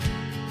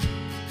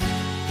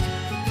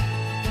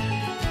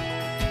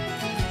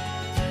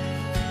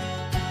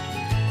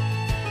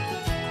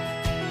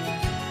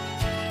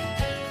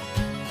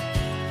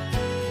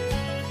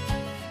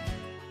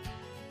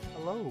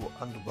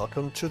and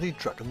welcome to the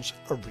Dragons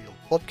Are Real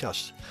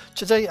podcast.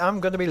 Today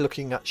I'm going to be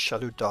looking at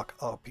Shadowdark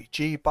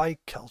RPG by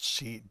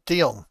Kelsey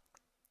Dion.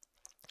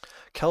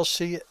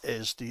 Kelsey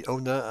is the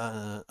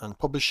owner and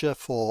publisher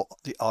for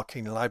the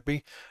Arcane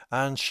Library,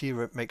 and she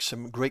makes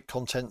some great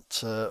content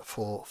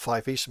for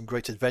 5e, some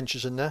great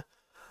adventures in there.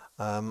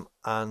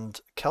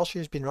 And Kelsey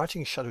has been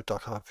writing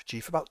Shadowdark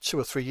RPG for about 2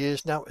 or 3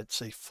 years now.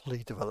 It's a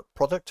fully developed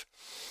product.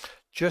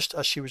 Just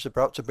as she was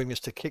about to bring this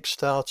to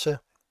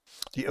Kickstarter,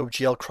 the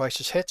OGL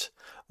crisis hit,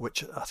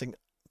 which I think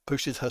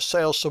boosted her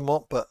sales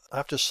somewhat, but I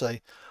have to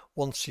say,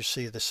 once you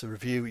see this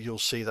review, you'll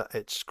see that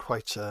it's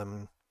quite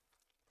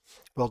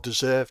well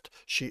deserved.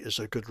 She is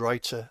a good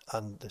writer,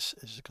 and this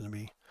is going to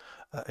be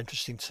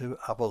interesting to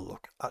have a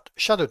look at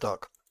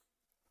Shadowdark.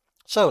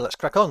 So let's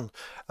crack on.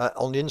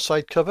 On the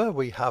inside cover,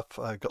 we have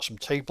got some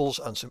tables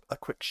and a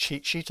quick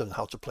cheat sheet on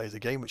how to play the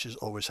game, which is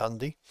always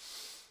handy.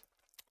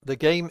 The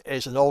game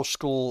is an old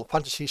school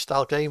fantasy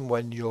style game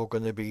when you're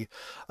going to be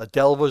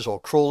delvers or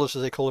crawlers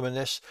as they call them in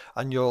this,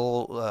 and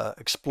you're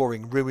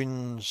exploring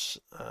ruins,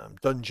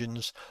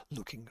 dungeons,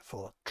 looking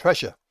for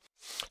treasure.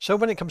 So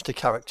when it comes to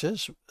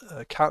characters,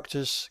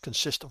 characters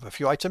consist of a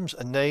few items: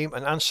 a name,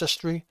 an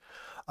ancestry,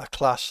 a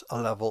class, a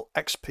level,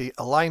 XP,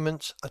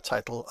 alignment, a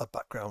title, a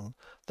background,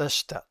 their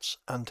stats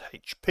and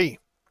HP.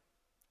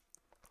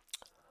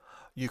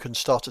 You can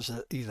start as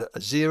either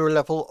a 0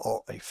 level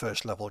or a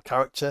first level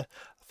character.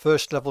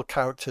 First level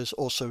characters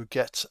also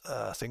get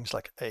things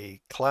like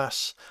a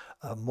class,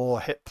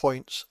 more hit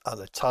points and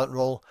a talent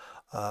roll,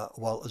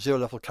 while 0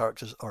 level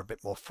characters are a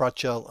bit more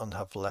fragile and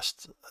have less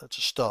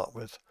to start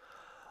with.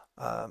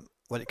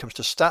 When it comes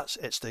to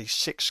stats, it's the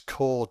 6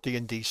 core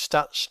D&D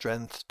stats: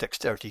 strength,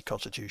 dexterity,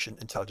 constitution,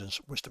 intelligence,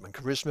 wisdom and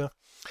charisma.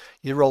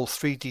 You roll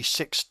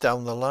 3d6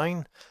 down the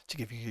line to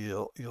give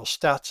you your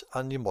stat,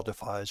 and your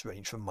modifiers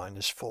range from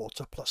 -4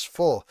 to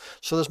 +4.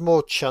 So there's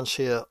more chance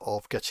here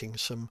of getting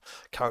some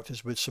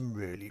characters with some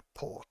really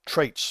poor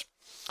traits.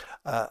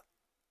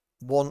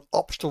 One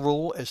optional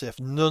rule is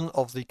if none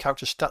of the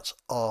character stats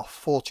are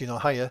 14 or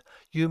higher,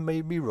 you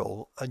may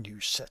re-roll a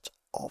new set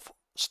of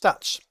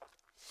stats.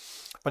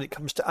 When it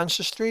comes to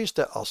ancestries,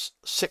 there are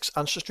 6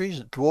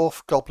 ancestries: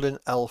 dwarf, goblin,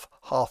 elf,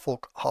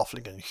 half-orc,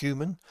 halfling and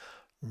human.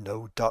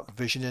 No dark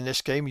vision in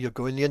this game. You'll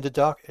go in the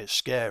Underdark, it's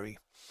scary.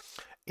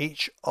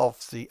 Each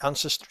of the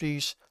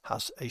ancestries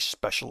has a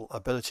special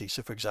ability.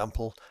 So for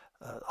example,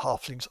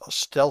 halflings are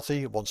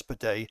stealthy. Once per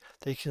day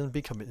they can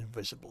become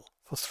invisible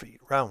for 3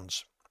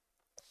 rounds.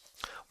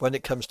 When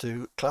it comes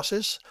to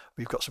classes,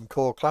 we've got some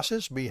core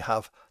classes. We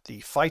have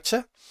the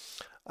fighter,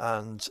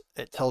 and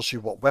it tells you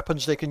what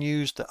weapons they can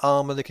use, the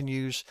armor they can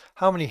use,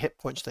 how many hit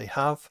points they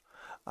have,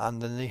 and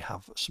then they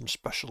have some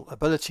special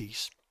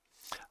abilities.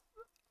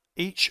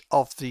 Each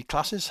of the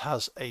classes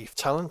has a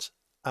talent,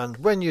 and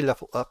when you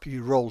level up,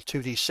 you roll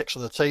 2d6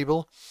 on the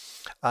table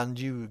and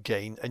you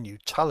gain a new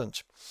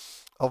talent.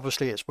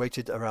 Obviously it's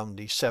weighted around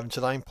the 7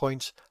 to 9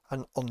 points,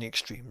 and on the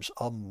extremes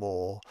are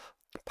more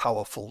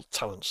powerful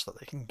talents that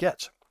they can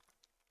get.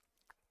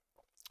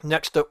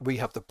 Next up we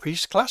have the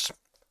priest class.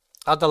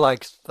 And I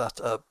like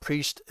that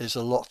priest is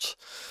a lot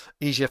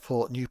easier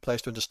for new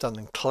players to understand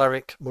than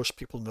cleric. Most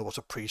people know what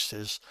a priest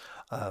is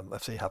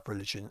if they have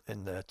religion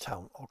in their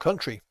town or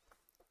country.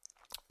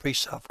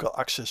 Priests have got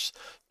access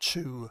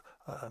to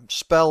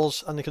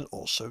spells, and they can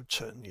also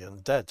turn the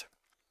undead.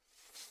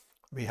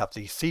 We have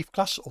the thief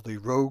class, or the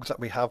rogue, that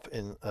we have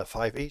in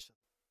 5e.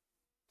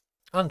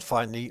 And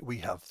finally we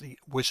have the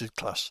wizard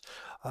class,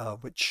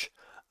 which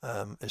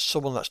is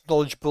someone that's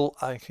knowledgeable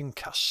and can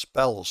cast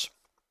spells.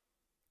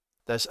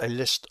 There's a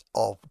list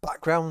of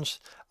backgrounds,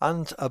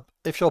 and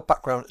if your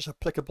background is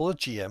applicable, a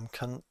GM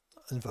can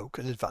invoke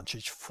an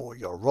advantage for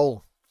your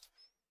role.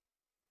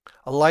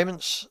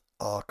 Alignments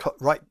are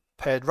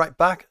paired right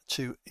back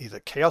to either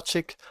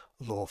chaotic,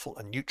 lawful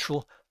and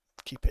neutral.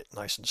 Keep it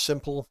nice and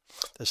simple.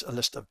 There's a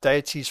list of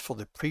deities for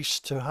the priests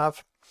to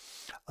have,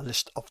 a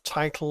list of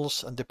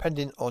titles, and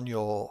depending on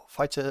your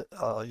fighter,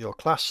 your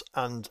class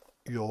and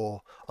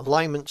your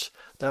alignment,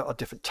 there are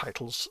different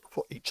titles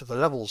for each of the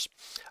levels,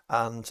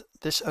 and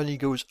this only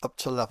goes up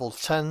to level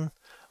 10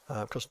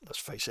 because let's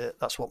face it,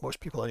 that's what most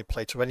people only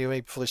play to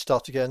anyway before they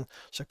start again,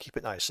 so keep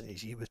it nice and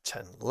easy with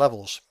 10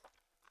 levels.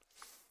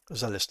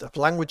 There's a list of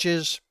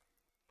languages,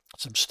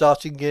 some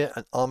starting gear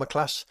and armor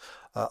class.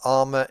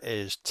 Armor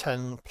is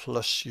 10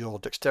 plus your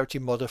dexterity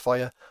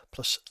modifier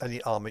plus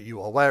any armor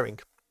you are wearing.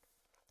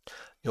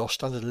 Your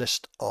standard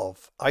list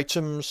of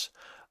items,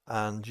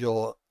 and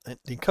the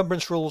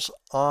encumbrance rules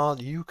are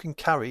you can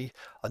carry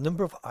a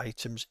number of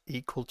items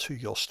equal to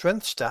your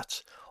strength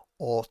stat,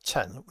 or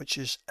 10, which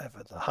is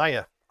ever the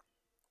higher,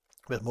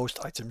 with most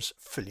items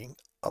filling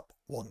up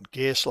 1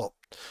 gear slot.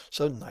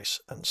 So nice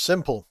and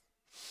simple.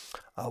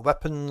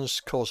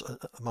 Weapons cause an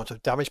amount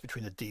of damage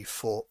between a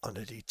d4 and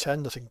a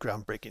d10, nothing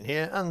groundbreaking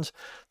here, and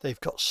they've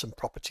got some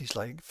properties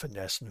like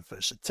finesse and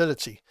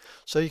versatility.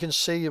 So you can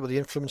see where the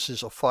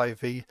influences of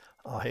 5e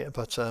are here,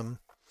 but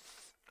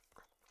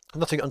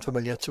nothing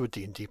unfamiliar to a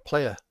D&D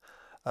player.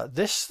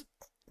 This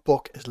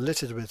book is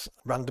littered with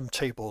random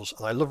tables,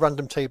 and I love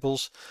random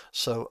tables,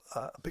 so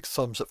a big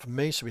thumbs up from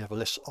me. So we have a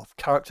list of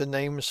character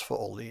names for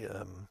all the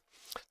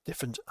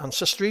different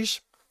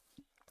ancestries.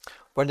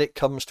 When it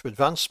comes to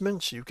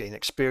advancements, you gain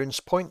experience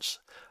points,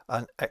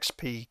 and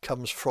XP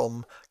comes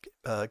from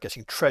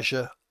getting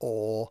treasure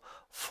or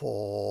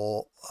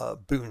for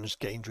boons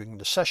gained during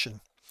the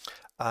session.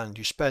 And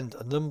you spend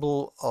a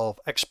number of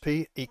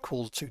XP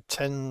equal to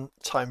 10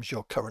 times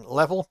your current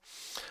level.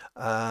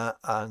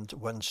 And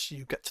once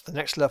you get to the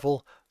next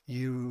level,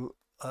 you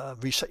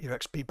reset your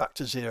XP back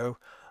to 0.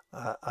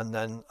 And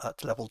then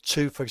at level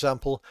 2, for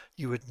example,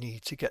 you would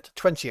need to get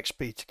 20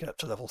 XP to get up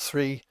to level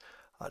 3.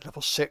 At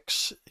level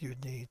 6,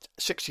 you'd need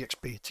 60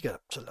 XP to get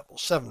up to level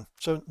 7.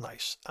 So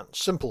nice and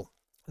simple.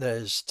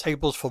 There's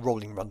tables for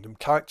rolling random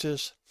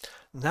characters.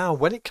 Now,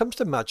 when it comes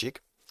to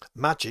magic,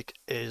 magic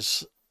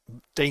is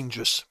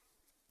dangerous.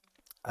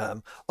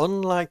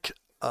 Unlike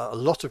a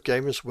lot of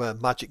gamers where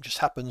magic just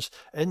happens,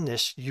 in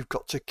this you've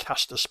got to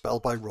cast a spell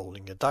by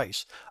rolling a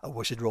dice. A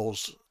wizard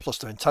rolls plus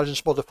their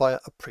intelligence modifier,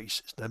 a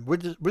priest is their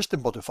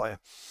wisdom modifier,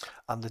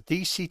 and the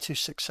DC to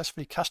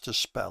successfully cast a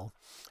spell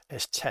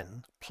is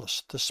 10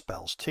 plus the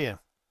spell's tier.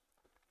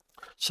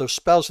 So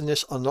spells in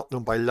this are not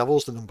known by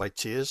levels, they're known by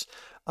tiers,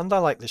 and I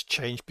like this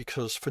change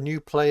because for new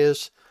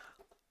players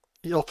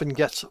you often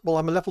get, well,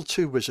 I'm a level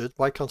 2 wizard,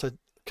 why can't I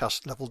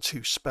cast level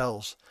 2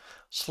 spells?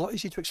 It's a lot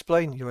easier to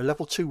explain. You're a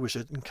level 2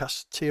 wizard and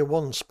cast tier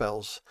 1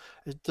 spells.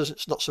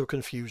 It's not so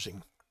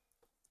confusing.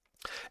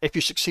 If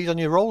you succeed on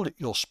your roll,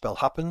 your spell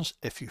happens.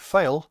 If you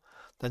fail,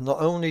 then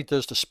not only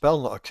does the spell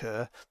not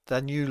occur,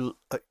 then you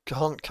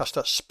can't cast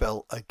that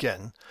spell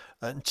again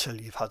until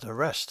you've had a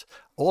rest.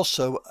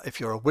 Also, if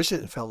you're a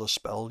wizard and fail the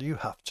spell, you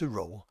have to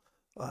roll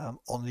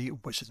on the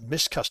wizard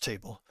miscast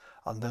table,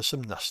 and there's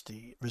some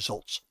nasty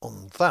results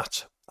on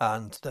that.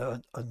 And there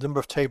are a number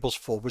of tables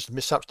for wisdom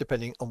mishaps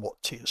depending on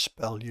what tier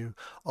spell you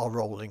are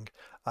rolling,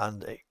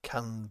 and it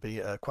can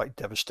be quite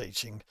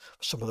devastating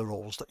for some of the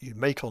rolls that you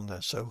make on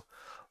there. So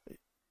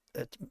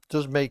it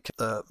does make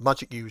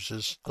magic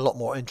users a lot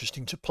more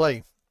interesting to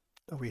play.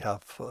 We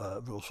have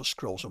rules for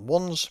scrolls and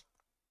wands,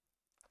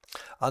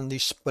 and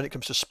when it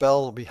comes to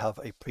spell, we have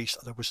a priest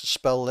and a wizard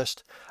spell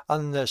list,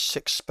 and there's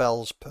 6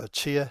 spells per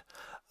tier.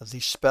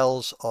 These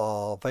spells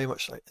are very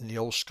much like in the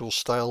old school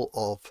style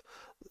of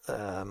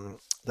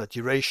the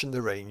duration,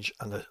 the range,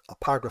 and a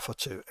paragraph or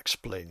two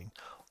explaining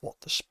what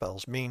the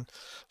spells mean.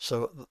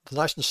 So the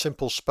nice and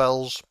simple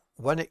spells.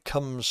 When it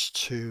comes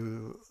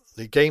to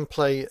the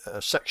gameplay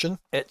section,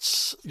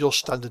 it's your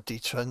standard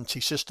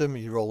D20 system.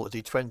 You roll a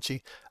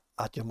D20,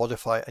 add your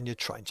modifier, and you're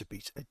trying to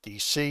beat a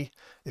DC.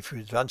 If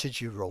you're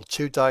advantage, you roll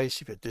 2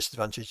 dice. If you're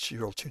disadvantage, you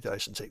roll 2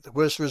 dice and take the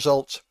worst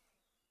result.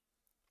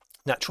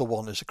 Natural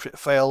 1 is a crit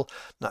fail.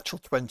 Natural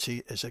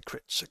 20 is a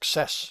crit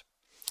success.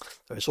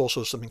 There is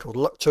also something called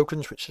luck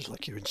tokens, which is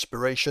like your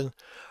inspiration,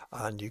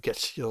 and you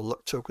get your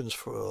luck tokens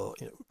for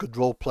good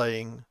role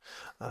playing,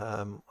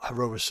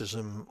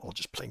 heroicism, or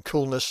just plain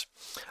coolness.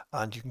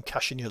 And you can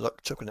cash in your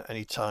luck token at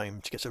any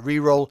time to get a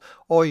reroll,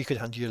 or you can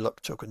hand your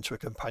luck token to a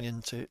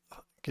companion to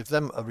give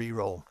them a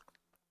reroll.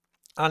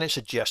 And it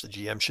suggests the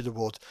GM should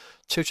award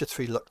 2 to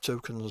 3 luck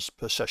tokens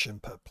per session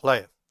per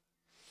player.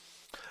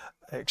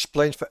 It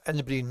explains for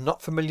anybody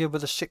not familiar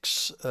with the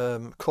 6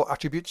 core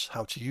attributes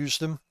how to use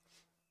them.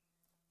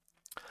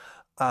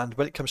 And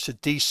when it comes to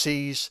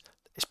DCs,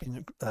 it's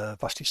been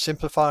vastly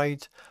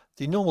simplified.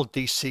 The normal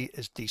DC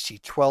is DC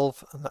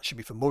 12, and that should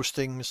be for most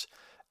things.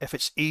 If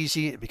it's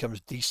easy, it becomes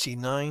DC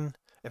 9.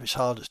 If it's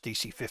hard, it's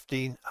DC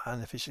 15.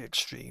 And if it's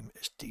extreme,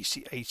 it's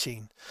DC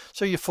 18.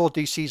 So your 4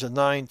 DCs are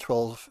 9,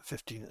 12,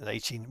 15, and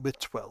 18, with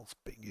 12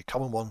 being your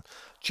common one.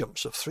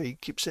 Jumps of 3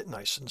 keeps it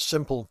nice and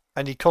simple.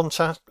 Any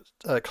contest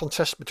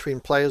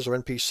between players or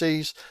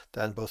NPCs,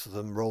 then both of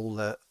them roll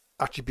their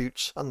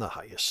attributes, and the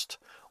highest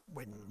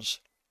wins.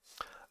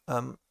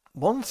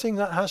 One thing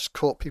that has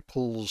caught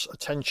people's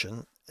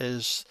attention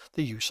is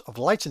the use of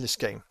light in this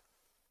game.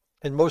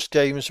 In most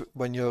games,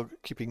 when you're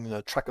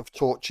keeping track of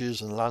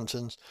torches and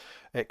lanterns,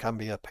 it can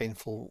be a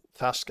painful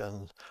task,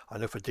 and I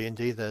know for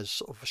D&D there's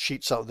sort of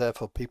sheets out there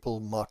for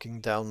people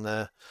marking down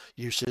their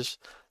uses.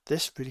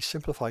 This really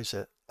simplifies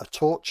it. A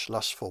torch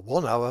lasts for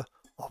 1 hour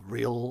of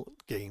real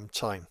game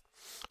time.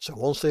 So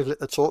once they've lit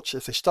the torch,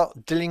 if they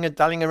start dilling and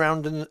dallying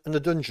around in the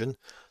dungeon,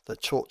 the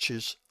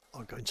torches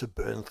are going to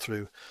burn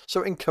through.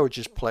 So it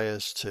encourages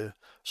players to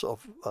sort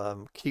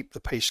of keep the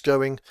pace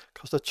going,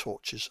 because the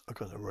torches are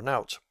going to run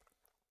out.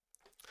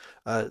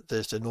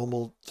 There's the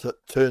normal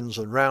turns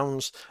and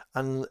rounds,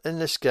 and in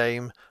this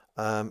game,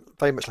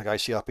 very much like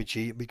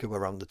ICRPG, we go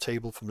around the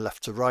table from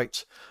left to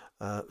right,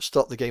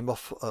 start the game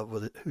off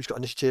with who's got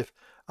initiative,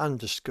 and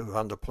just go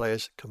around the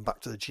players, come back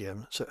to the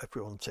GM, so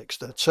everyone takes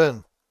their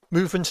turn.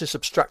 Movement is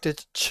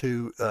subtracted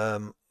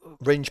to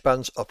range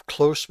bands up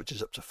close, which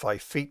is up to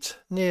 5 feet,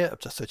 near up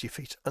to 30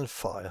 feet, and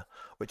fire,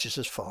 which is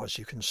as far as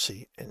you can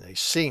see in a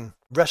scene.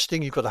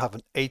 Resting, you've got to have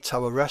an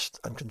 8-hour rest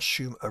and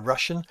consume a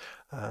ration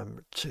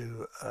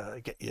to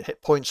get your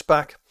hit points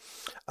back,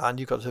 and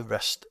you've got to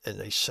rest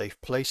in a safe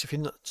place. If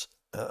you're not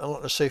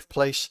in a safe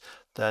place,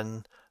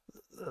 then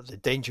the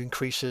danger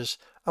increases.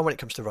 And when it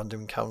comes to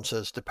random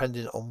encounters,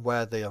 depending on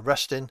where they are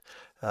resting,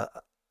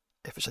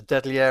 if it's a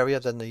deadly area,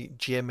 then the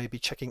GM may be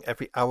checking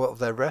every hour of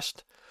their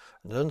rest.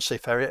 In an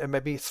unsafe area, it may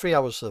be 3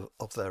 hours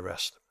of their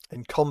rest.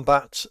 In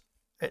combat,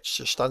 it's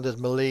your standard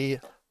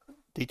melee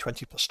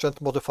d20 plus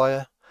strength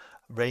modifier.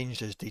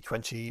 Ranged is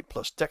d20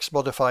 plus dex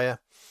modifier.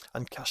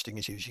 And casting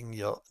is using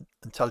your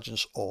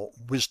intelligence or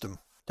wisdom.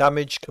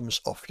 Damage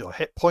comes off your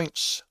hit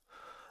points.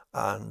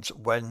 And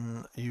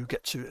when you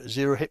get to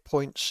 0 hit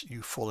points,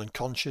 you fall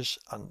unconscious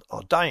and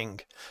are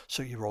dying.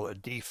 So you roll a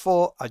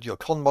d4, add your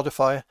con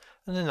modifier,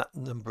 and in that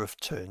number of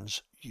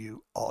turns,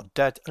 you are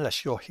dead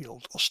unless you're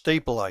healed or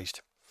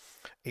stabilized.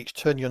 Each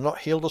turn you're not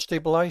healed or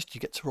stabilized,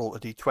 you get to roll a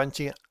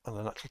d20, and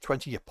a natural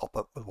 20 you pop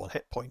up with 1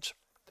 hit point.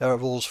 There are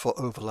rules for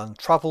overland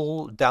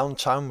travel,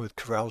 downtime with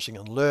carousing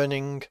and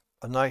learning,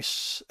 a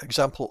nice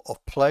example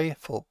of play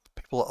for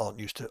people that aren't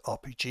used to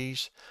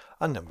RPGs,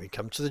 and then we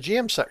come to the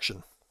GM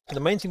section. And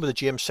the main thing with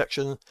the GM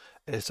section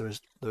is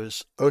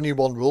there's only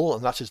one rule,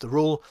 and that is the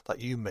rule that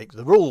you make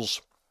the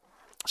rules.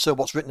 So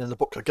what's written in the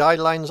book are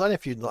guidelines, and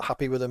if you're not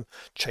happy with them,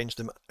 change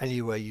them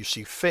any way you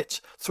see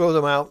fit. Throw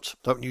them out,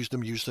 don't use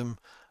them, use them.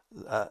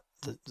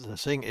 The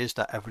thing is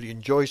that everybody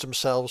enjoys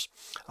themselves,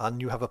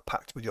 and you have a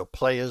pact with your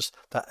players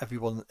that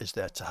everyone is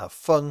there to have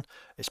fun.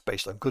 It's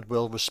based on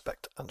goodwill,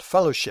 respect, and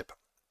fellowship.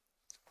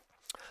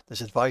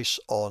 There's advice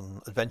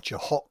on adventure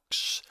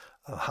hawks,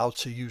 how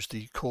to use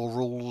the core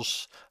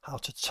rules, how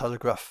to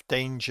telegraph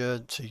danger,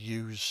 to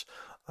use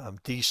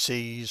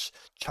DCs,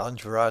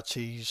 challenge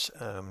varieties,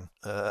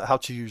 how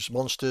to use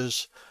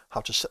monsters,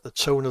 how to set the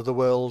tone of the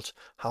world,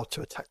 how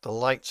to attack the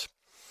light.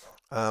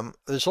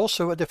 There's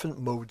also a different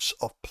modes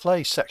of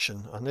play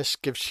section, and this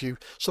gives you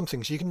some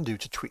things you can do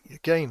to tweak your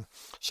game.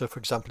 So for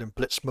example, in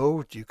Blitz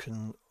mode, you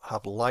can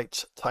have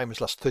light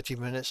timers last 30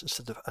 minutes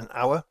instead of an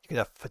hour. You can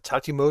have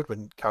fatality mode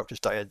when characters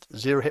die at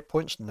 0 hit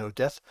points, no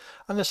death.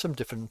 And there's some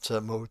different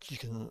modes you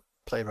can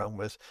play around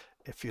with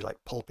if you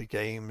like pulpy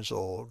games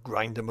or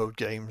grinder mode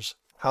games.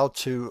 How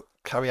to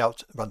carry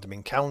out random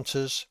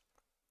encounters,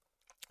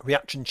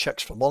 reaction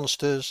checks for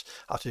monsters,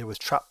 how to deal with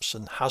traps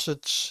and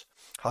hazards,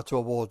 how to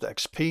award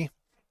XP.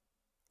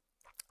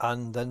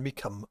 And then we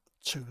come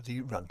to the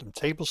random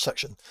tables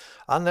section.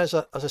 And there's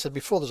as I said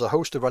before, there's a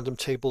host of random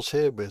tables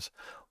here with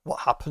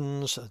what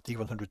happens, a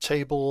D100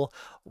 table,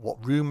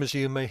 what rumours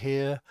you may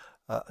hear,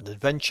 an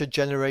adventure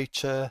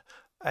generator,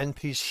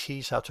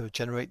 NPCs, how to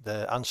generate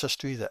their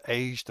ancestry, their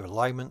age, their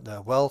alignment,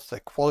 their wealth, their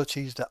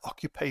qualities, their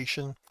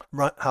occupation,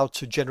 how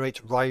to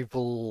generate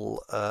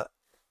rival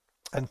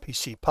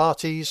NPC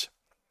parties,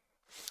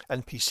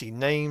 NPC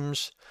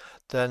names.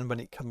 Then when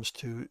it comes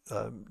to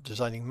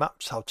designing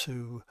maps, how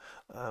to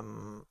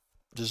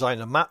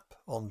design a map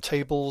on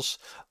tables,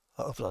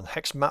 other than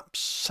hex maps,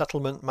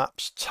 settlement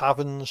maps,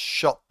 taverns,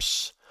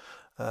 shops,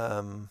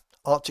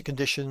 Arctic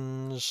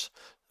conditions,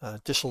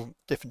 different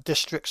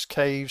districts,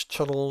 caves,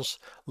 tunnels,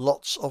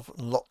 lots of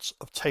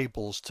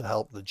tables to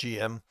help the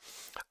GM.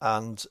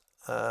 And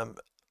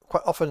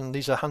quite often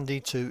these are handy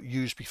to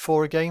use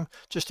before a game,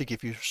 just to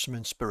give you some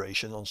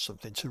inspiration on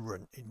something to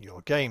run in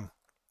your game.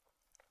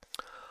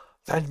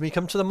 Then we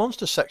come to the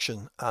monster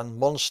section, and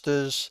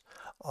monsters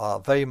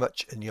are very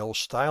much in the old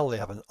style. They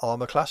have an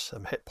armor class,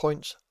 some hit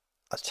points,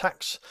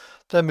 attacks,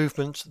 their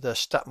movement, their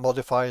stat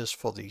modifiers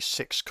for the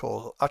 6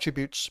 core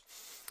attributes,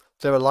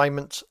 their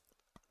alignment,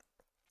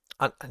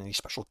 and any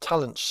special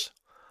talents.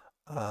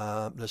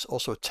 There's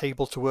also a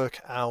table to work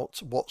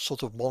out what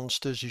sort of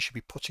monsters you should be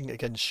putting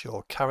against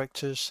your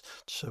characters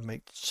to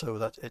make so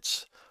that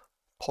it's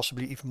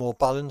possibly even more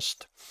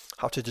balanced,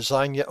 how to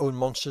design your own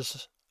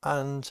monsters.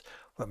 And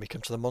when we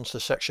come to the monster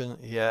section,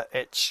 yeah,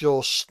 it's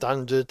your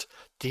standard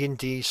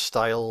D&D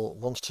style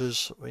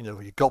monsters, you know,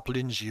 your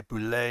goblins, your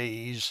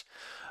boulets,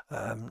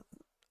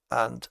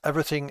 and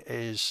everything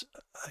is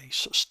a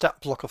sort of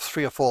stat block of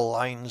 3 or 4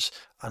 lines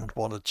and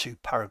 1 or 2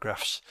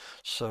 paragraphs.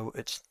 So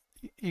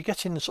you're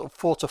getting sort of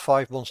 4 to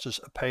 5 monsters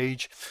a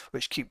page,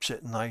 which keeps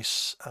it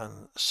nice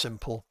and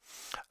simple.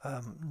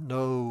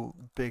 No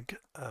big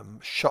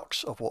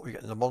shocks of what we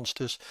get in the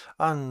monsters,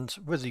 and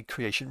with the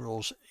creation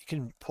rules you can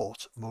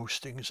import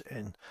most things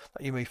in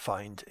that you may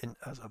find in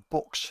other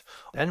books.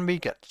 Then we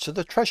get to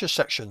the treasure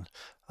section,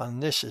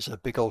 and this is a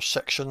big old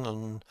section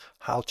on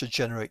how to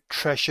generate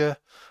treasure,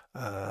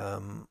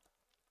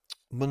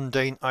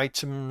 mundane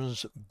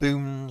items,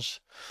 boons,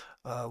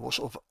 what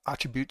sort of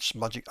attributes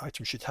magic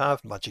items should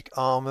have, magic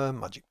armor,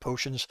 magic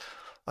potions.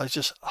 There's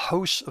just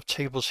hosts of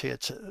tables here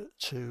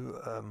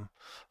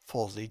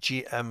for the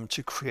GM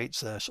to create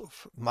their sort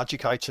of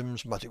magic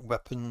items, magic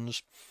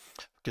weapons,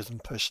 give them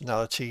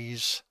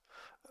personalities.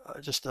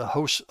 Just a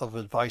host of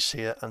advice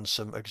here and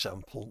some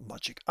example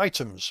magic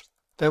items.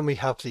 Then we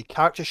have the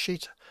character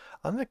sheet,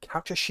 and the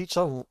character sheet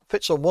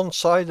fits on one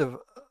side of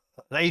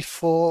an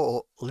A4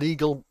 or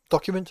legal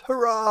document.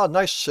 Hurrah!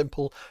 Nice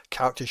simple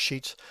character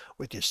sheet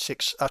with your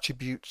 6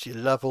 attributes, your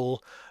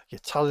level, your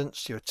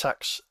talents, your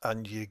attacks,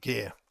 and your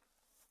gear.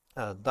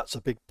 And that's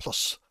a big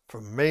plus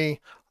from me.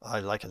 I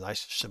like a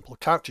nice simple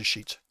character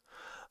sheet.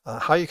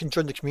 How you can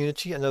join the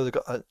community. I know they've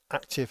got an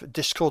active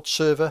Discord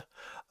server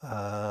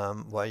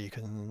where you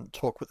can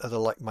talk with other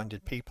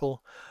like-minded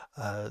people.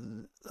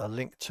 A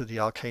link to the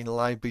Arcane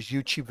Libraries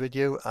YouTube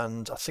video,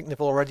 and I think they've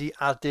already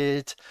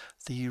added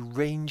the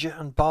Ranger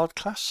and Bard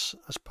class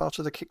as part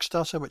of the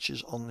Kickstarter, which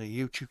is on the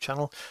YouTube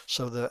channel.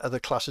 So there are other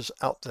classes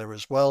out there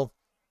as well.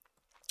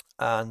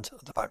 And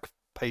the back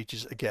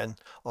pages again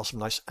are some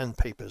nice end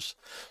papers.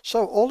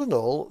 So all in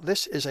all,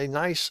 this is a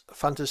nice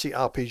fantasy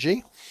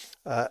RPG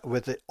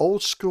with the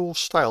old school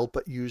style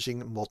but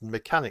using modern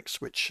mechanics,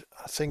 which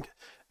I think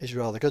is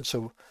rather good.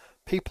 So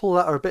people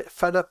that are a bit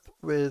fed up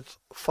with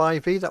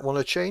 5e that want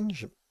to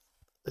change,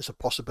 there's a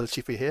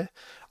possibility for you here.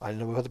 I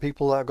know other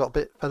people that got a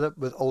bit fed up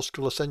with old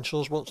school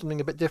essentials, want something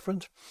a bit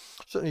different.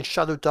 Certainly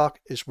Shadowdark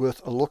is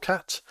worth a look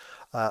at.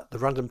 The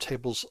random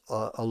tables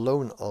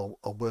alone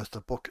are worth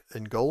the book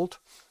in gold.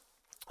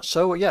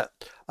 So yeah,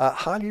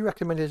 highly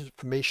recommended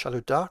for me,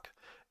 Shadowdark.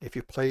 If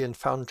you play in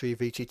Foundry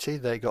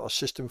VTT, they got a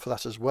system for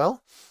that as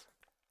well.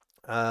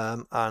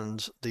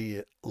 And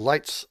the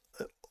lights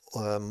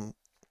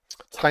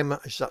timer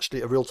is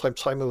actually a real-time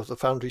timer with the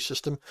Foundry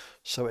system,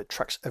 so it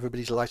tracks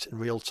everybody's light in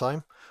real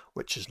time,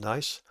 which is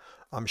nice.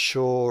 I'm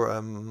sure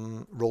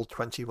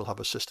Roll20 will have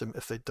a system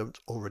if they don't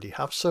already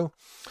have so.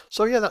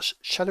 So yeah, that's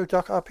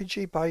Shadowdark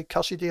RPG by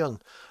Kelsey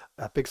Dion.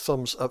 A big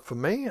thumbs up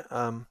from me.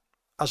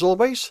 As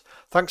always,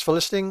 thanks for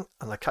listening,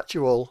 and I'll catch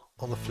you all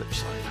on the flip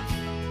side.